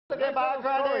Get box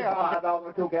right there. Hot dog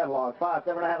with two catalogs. 5,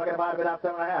 7.5. I got a bottom out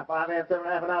 7.5. 5 and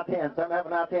 7.5 and out 10. 7.5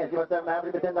 and out 10. You want 7.5?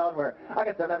 Leave it $10 where? I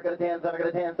got 7.5. I got a 10. 7. I got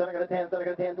a 10. 7. I got a 10. 7. I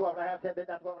got a 10. 12.5. 10. Bid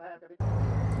down 12.5.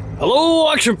 Hello,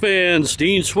 auction fans.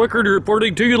 Dean Swickard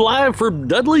reporting to you live from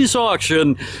Dudley's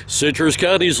Auction, Citrus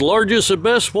County's largest and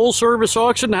best full-service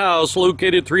auction house,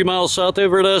 located 3 miles south of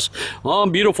Inverness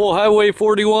on beautiful Highway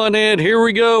 41. And here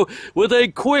we go with a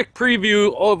quick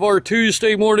preview of our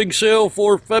Tuesday morning sale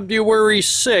for February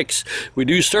 6th. We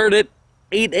do start at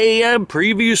 8 a.m.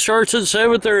 Preview starts at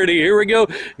 7:30. Here we go.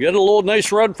 Got a little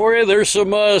nice run for you. There's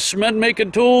some cement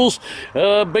making tools,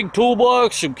 big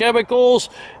toolbox, some chemicals,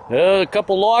 a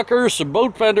couple lockers, some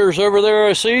boat fenders over there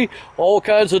I see. All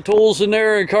kinds of tools in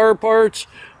there and car parts.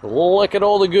 Look at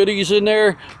all the goodies in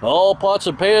there. All pots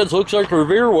and pans. Looks like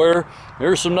Revereware.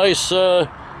 There's some nice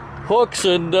hooks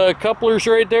and couplers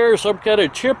right there. Some kind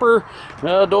of chipper.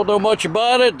 Don't know much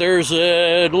about it. There's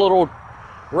a little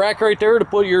rack right there to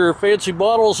put your fancy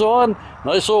bottles on.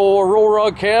 Nice little roll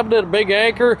rod cabinet, a big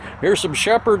anchor. Here's some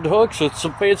shepherd hooks with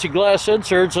some fancy glass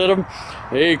inserts in them.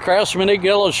 A Craftsman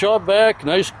 8-gallon shop vac.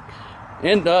 Nice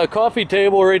coffee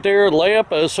table right there.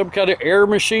 Lamp, some kind of air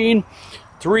machine.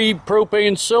 3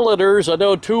 propane cylinders. I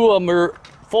know 2 of them are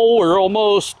full or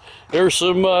almost. There's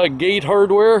some gate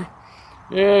hardware.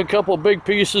 Yeah, a couple big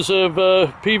pieces of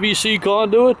PVC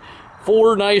conduit.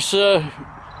 4 nice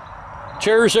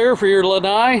chairs there for your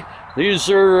lanai. These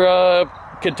are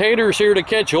containers here to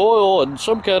catch oil and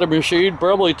some kind of machine.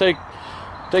 Probably take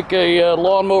a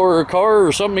lawnmower or a car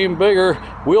or something even bigger.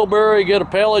 Wheelbarrow, you get a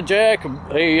pallet jack,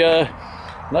 a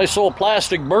nice little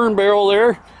plastic burn barrel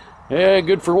there. Yeah,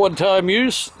 good for one-time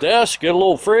use. Desk, get a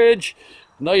little fridge,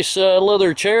 nice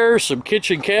leather chairs, some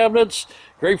kitchen cabinets,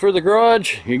 great for the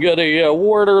garage. You got a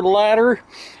water ladder,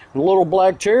 a little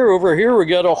black chair over here. We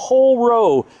got a whole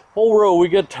row. We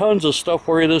got tons of stuff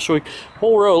for you this week.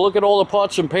 Whole row. Look at all the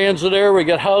pots and pans in there. We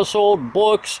got household,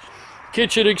 books,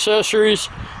 kitchen accessories,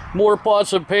 more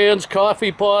pots and pans,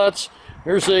 coffee pots.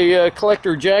 There's a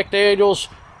collector Jack Daniels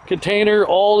container.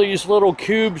 All these little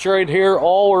cubes right here,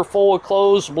 all are full of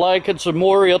clothes, blankets, and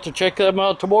more. You have to check them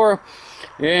out tomorrow.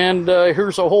 And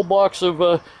here's a whole box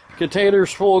of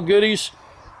containers full of goodies.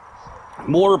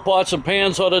 More pots and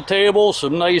pans on the table.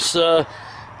 Some nice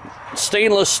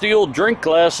stainless steel drink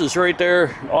glasses right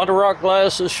there. Auto rock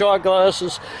glasses, shot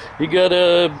glasses. You got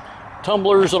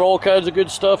tumblers and all kinds of good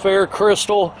stuff there.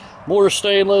 Crystal, more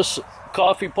stainless,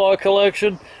 coffee pot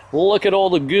collection. Look at all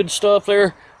the good stuff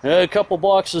there. A couple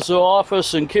boxes of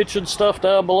office and kitchen stuff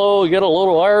down below. You got a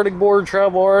little ironing board,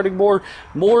 travel ironing board.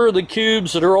 More of the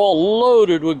cubes that are all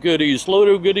loaded with goodies.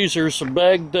 Loaded with goodies. There's some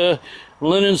bagged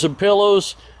linens and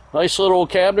pillows. Nice little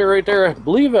cabinet right there. I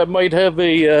believe I might have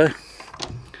a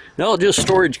no, just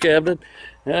storage cabinet.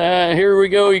 Here we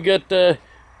go. You got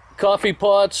coffee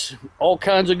pots, all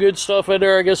kinds of good stuff in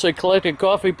there. I guess I collected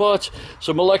coffee pots,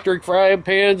 some electric frying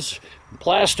pans,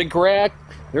 plastic rack.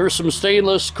 There's some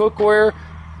stainless cookware,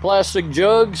 plastic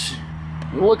jugs.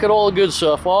 Look at all the good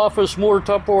stuff. Office, more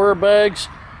Tupperware bags,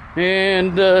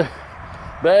 and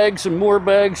bags and more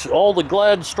bags. All the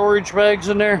Glad storage bags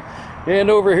in there. And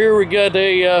over here we got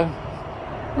a,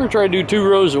 we're going to try to do 2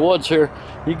 rows at once here.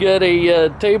 You got a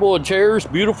table and chairs,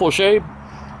 beautiful shape.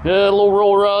 A little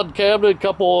roll rod cabinet, a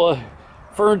couple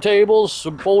fern tables,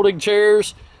 some folding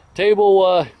chairs.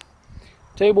 Table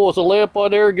with a lamp on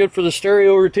there, good for the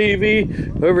stereo or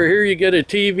TV. Over here you get a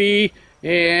TV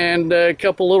and a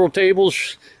couple little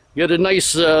tables. You got a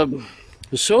nice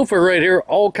sofa right here,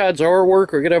 all kinds of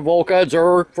artwork. We're going to have all kinds of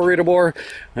artwork for you tomorrow.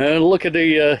 Look at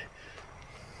the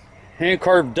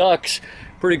hand-carved ducks,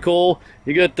 pretty cool.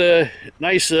 You got the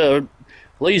nice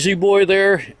lazy boy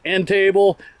there, end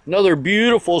table, another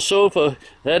beautiful sofa.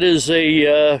 That is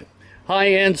a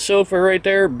high-end sofa right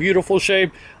there, beautiful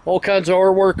shape, all kinds of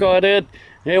artwork on it.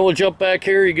 And we'll jump back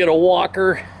here. You get a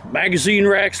walker, magazine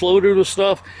racks loaded with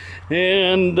stuff,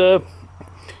 and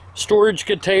storage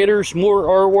containers, more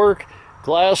artwork,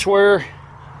 glassware,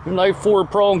 nice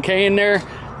 4-prong cane there,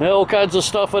 and all kinds of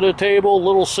stuff on the table,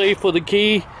 little safe with a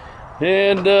key.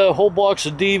 And a whole box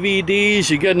of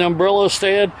DVDs. You got an umbrella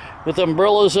stand with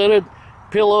umbrellas in it,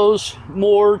 pillows,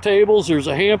 more tables. There's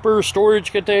a hamper,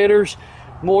 storage containers,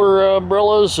 more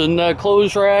umbrellas and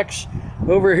clothes racks.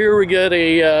 Over here we got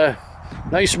a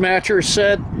nice mattress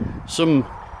set, some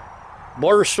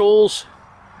bar stools,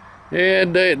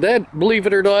 and that, believe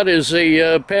it or not, is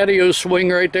a patio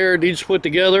swing right there. It needs put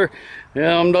together.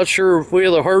 I'm not sure if we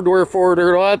have the hardware for it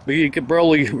or not, but you could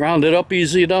probably round it up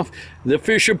easy enough. The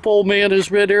fishing pole man has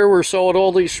been here. We're selling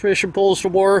all these fishing poles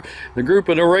tomorrow. The group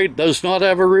on the right does not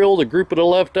have a reel. The group on the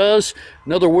left does.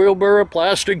 Another wheelbarrow,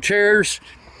 plastic chairs,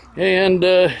 and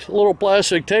a little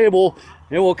plastic table.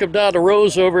 And we'll come down to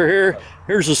Rose over here.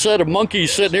 Here's a set of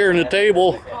monkeys sitting here on the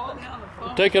table,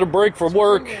 taking a break from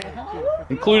work,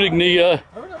 including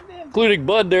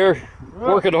Bud there,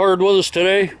 working hard with us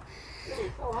today.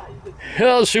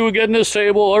 Yeah, let's see what we got in this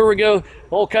table. There we go.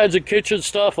 All kinds of kitchen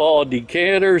stuff. All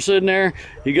decanters in there.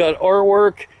 You got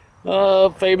artwork,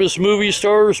 famous movie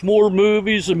stars, more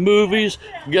movies and movies.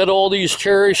 You got all these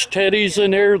cherished teddies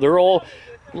in there. They're all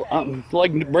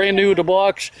like brand new in the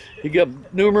box. You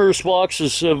got numerous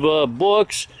boxes of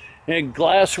books and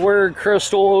glassware and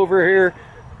crystal over here.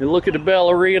 And look at the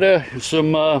ballerina.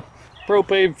 Some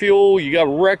propane fuel. You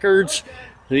got records.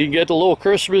 You get the little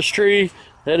Christmas tree.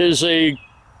 That is a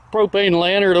propane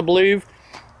lantern, I believe.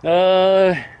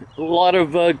 A lot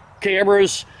of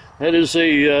cameras. That is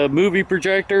a movie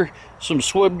projector. Some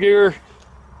swim gear.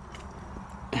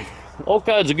 All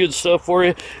kinds of good stuff for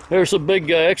you. There's a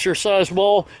big exercise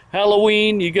ball.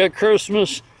 Halloween, you got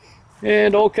Christmas,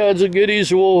 and all kinds of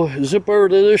goodies. We'll zip over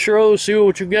to this row, see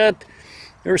what you got.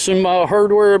 There's some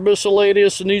hardware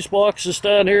miscellaneous in these boxes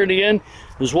down here in the end,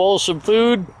 as well as some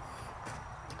food.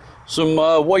 Some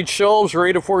white shelves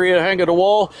ready for you to hang at the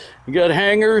wall. You got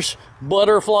hangers,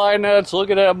 butterfly nets.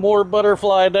 Look at that, more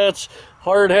butterfly nets.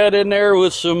 Hard hat in there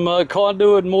with some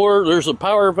conduit and more. There's a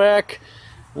power vac.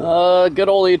 Got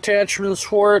all the attachments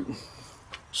for it.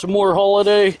 Some more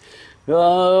holiday.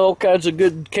 All kinds of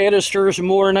good canisters and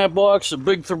more in that box. A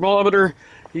big thermometer.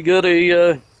 You got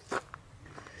a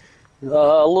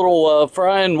little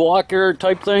frying walker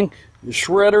type thing. A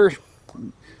shredder.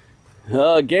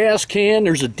 Gas can.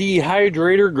 There's a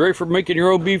dehydrator, great for making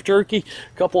your own beef jerky.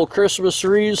 A couple of Christmas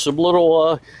trees, some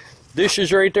little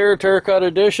dishes right there,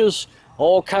 terracotta dishes.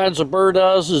 All kinds of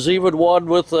birdhouses, even one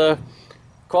with a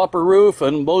copper roof,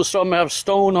 and most of them have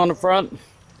stone on the front.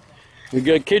 We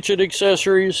got kitchen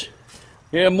accessories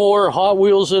and more Hot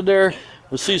Wheels in there.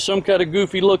 I see some kind of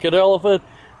goofy looking elephant,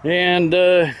 and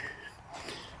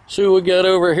see what we got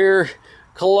over here.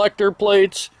 Collector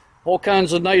plates, all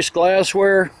kinds of nice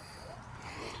glassware.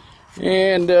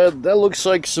 And that looks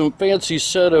like some fancy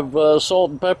set of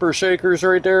salt and pepper shakers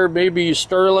right there, maybe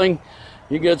sterling.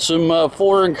 You got some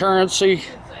foreign currency,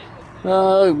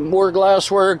 more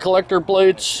glassware, collector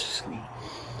plates.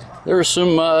 There's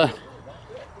some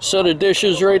set of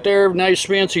dishes right there, nice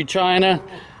fancy china.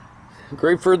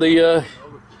 Great for the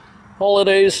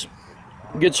holidays.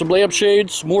 Get some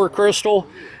lampshades, more crystal.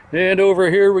 And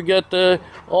over here we got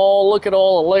look at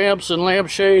all the lamps and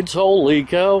lampshades. Holy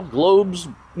cow, globes,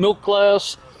 milk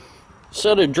glass,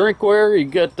 set of drinkware. You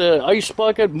got the ice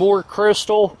bucket, more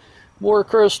crystal, more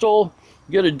crystal.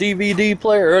 You got a DVD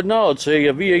player. No, it's a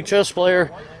VHS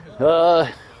player.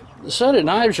 Set of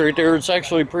knives right there. It's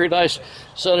actually a pretty nice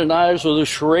set of knives with a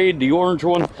Schrade. The orange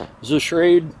one is a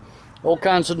Schrade. All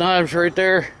kinds of knives right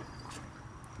there.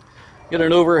 Get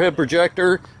an overhead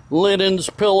projector, linens,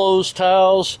 pillows,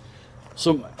 towels,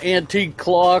 some antique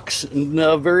clocks in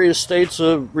various states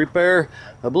of repair.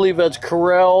 I believe that's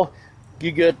Corel.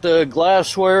 You get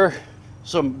glassware,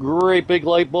 some great big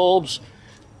light bulbs.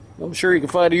 I'm sure you can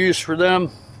find a use for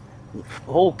them.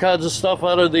 Whole kinds of stuff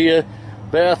out of the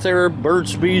bath there,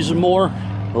 Burt's Bees and more.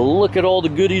 Look at all the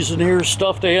goodies in here,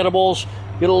 stuffed animals.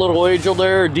 Get a little angel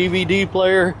there, a DVD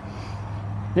player.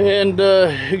 And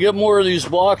you get more of these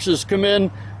boxes come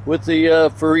in with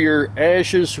the for your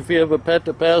ashes if you have a pet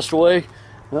that passed away.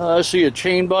 I see a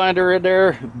chain binder in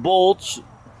there, bolts,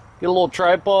 get a little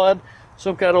tripod,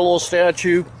 some kind of little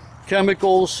statue,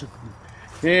 chemicals,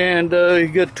 and you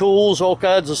get tools, all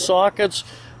kinds of sockets,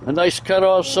 a nice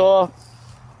cutoff saw,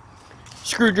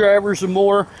 screwdrivers and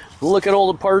more. Look at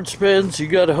all the parts pins. You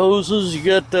got hoses, you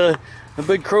got a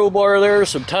big crowbar there,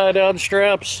 some tie-down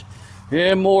straps,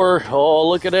 and more. Oh,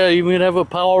 look at that. You even have a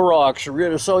pile of rocks. We're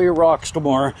going to sell you rocks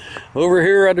tomorrow. Over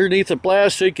here underneath the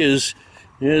plastic is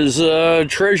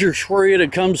treasures for you to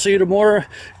come see tomorrow,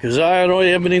 because I don't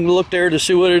even even look there to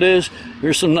see what it is.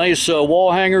 There's some nice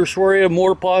wall hangers for you,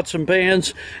 more pots and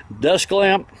pans, desk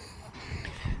lamp,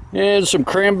 and some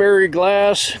cranberry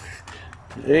glass,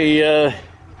 a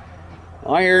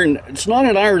iron, it's not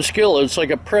an iron skillet, it's like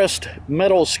a pressed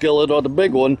metal skillet on the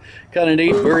big one. Kind of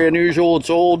neat, very unusual, it's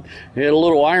old. And a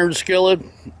little iron skillet,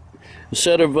 a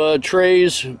set of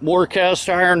trays, more cast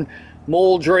iron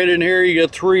molds right in here. You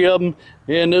got 3 of them.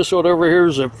 And this one over here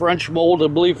is a French mold, I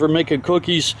believe, for making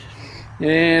cookies.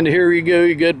 And here you go,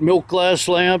 you got milk glass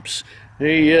lamps,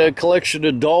 a collection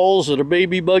of dolls and a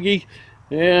baby buggy,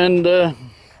 and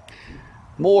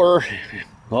more.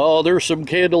 Oh, there's some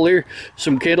candelier,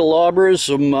 some candelabras,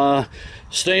 some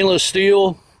stainless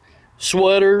steel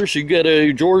sweaters. You got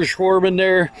a George Foreman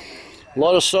there, A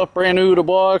lot of stuff brand new to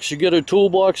box. You get a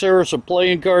toolbox there, some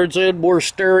playing cards in, more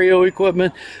stereo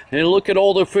equipment, and look at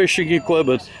all the fishing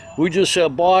equipment. We just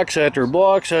have box after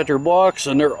box after box,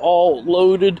 and they're all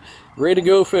loaded, ready to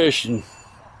go fishing.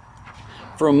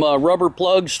 From rubber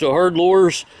plugs to hard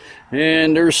lures,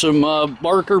 and there's some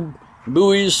marker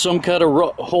buoys, some kind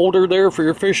of holder there for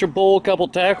your fishing pole, a couple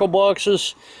tackle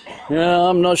boxes.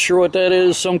 I'm not sure what that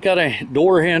is, some kind of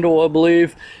door handle, I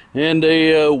believe, and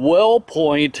a well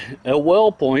point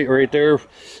right there. If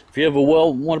you have a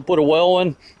well, want to put a well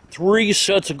in, 3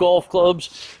 sets of golf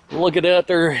clubs. Look at that,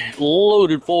 they're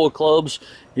loaded full of clubs.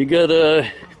 You got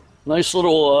a nice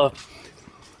little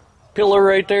pillar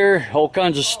right there, all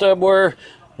kinds of stemware,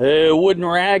 a wooden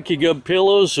rack, you got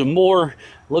pillows and more.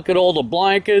 Look at all the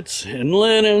blankets and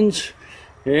linens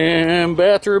and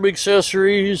bathroom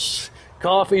accessories,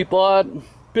 coffee pot,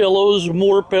 pillows and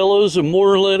more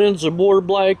linens and more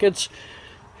blankets.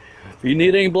 If you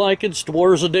need any blankets,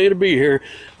 tomorrow's the day to be here.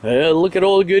 Look at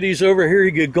all the goodies over here.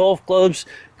 You get golf clubs,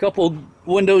 a couple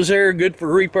windows there, good for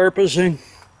repurposing.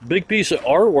 Big piece of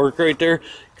artwork right there,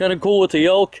 kind of cool with the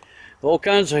elk. All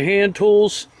kinds of hand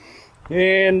tools,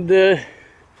 and get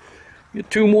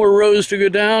 2 more rows to go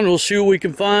down. We'll see what we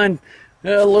can find.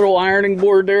 A little ironing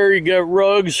board there. You got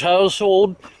rugs,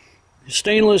 household,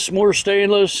 stainless, more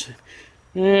stainless,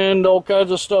 and all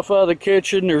kinds of stuff out of the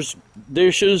kitchen. There's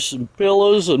dishes and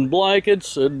pillows and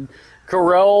blankets and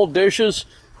corral dishes.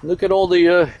 Look at all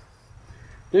the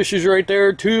dishes right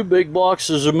there. 2 big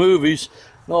boxes of movies.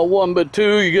 Not 1 but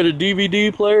 2. You got a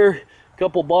DVD player,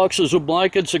 couple boxes of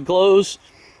blankets and clothes,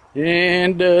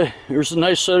 and there's a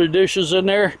nice set of dishes in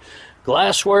there.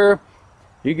 Glassware.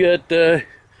 You got a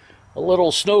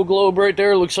little snow globe right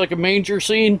there, looks like a manger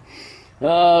scene.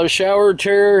 Shower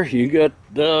chair. You got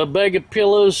a bag of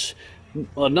pillows,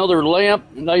 another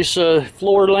lamp, nice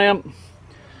floor lamp,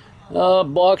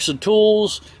 box of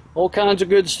tools, all kinds of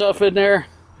good stuff in there.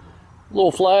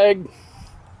 Little flag.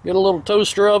 Get a little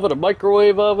toaster oven, a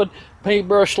microwave oven,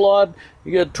 paintbrush lot.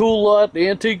 You got a tool lot, the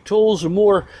antique tools and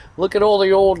more. Look at all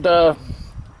the old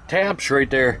taps right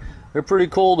there. They're pretty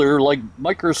cool. They're like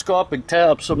microscopic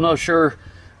taps. I'm not sure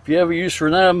if you have a use for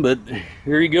them, but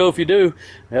here you go if you do.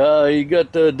 You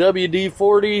got the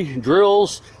WD-40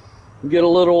 drills. You get a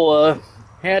little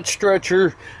hatch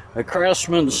stretcher, a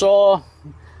Craftsman saw,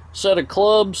 set of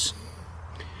clubs,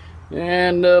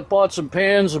 and pots and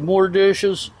pans and more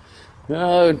dishes.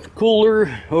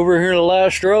 Cooler over here in the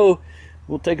last row.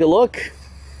 We'll take a look.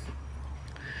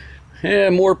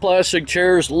 And more plastic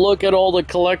chairs. Look at all the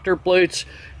collector plates,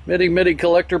 many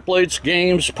collector plates,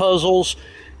 games, puzzles,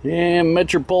 and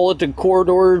Metropolitan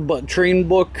Corridor, but train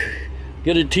book.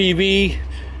 Get a TV,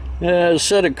 a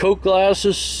set of Coke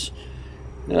glasses,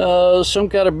 some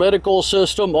kind of medical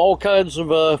system, all kinds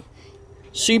of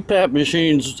CPAP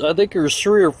machines. I think there's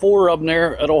 3 or 4 of them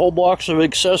there, and a whole box of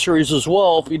accessories as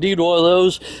well. If you need one of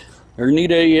those or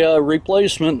need a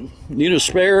replacement, need a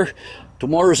spare,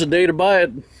 tomorrow's the day to buy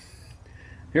it.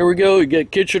 Here we go. You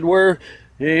get kitchenware,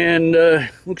 and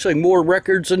looks like more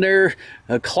records in there,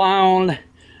 a clown,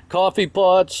 coffee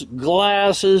pots,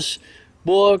 glasses,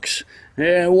 books,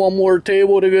 and 1 more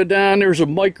table to go down. There's a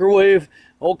microwave,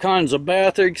 all kinds of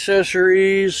bath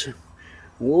accessories.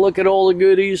 Look at all the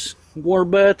goodies. More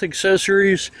bath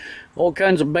accessories, all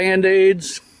kinds of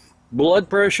band-aids, blood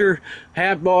pressure,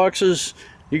 hat boxes.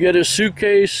 You got a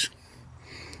suitcase,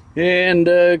 and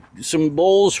some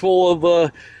bowls full of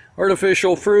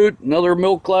artificial fruit, another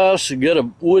milk glass. You got a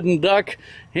wooden duck,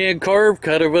 hand carved,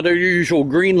 kind of an unusual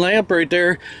green lamp right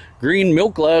there, green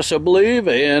milk glass I believe,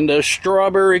 and a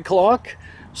strawberry clock.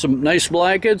 Some nice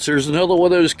blankets. There's another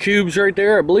one of those cubes right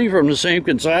there, I believe from the same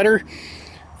consignor,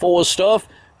 full of stuff.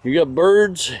 You got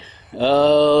birds,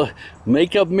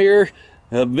 makeup mirror,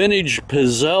 a vintage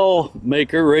Pizzelle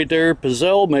maker right there,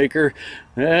 Pizzelle maker,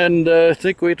 and I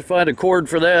think we have to find a cord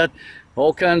for that.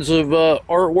 All kinds of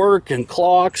artwork and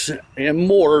clocks and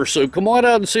more. So come on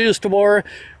out and see us tomorrow.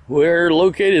 We're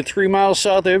located 3 miles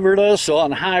south of Inverness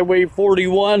on Highway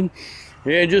 41.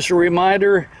 And just a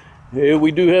reminder,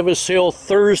 we do have a sale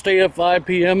Thursday at 5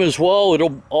 p.m. as well.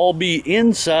 It'll all be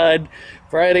inside.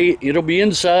 Friday, it'll be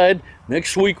inside.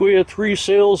 Next week we have 3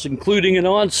 sales, including an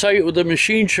on-site with a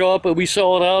machine shop, but we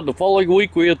sell it out. The following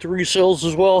week we have 3 sales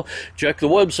as well. Check the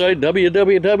website,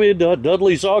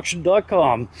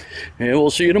 www.dudleysauction.com. And we'll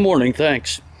see you in the morning.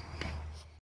 Thanks.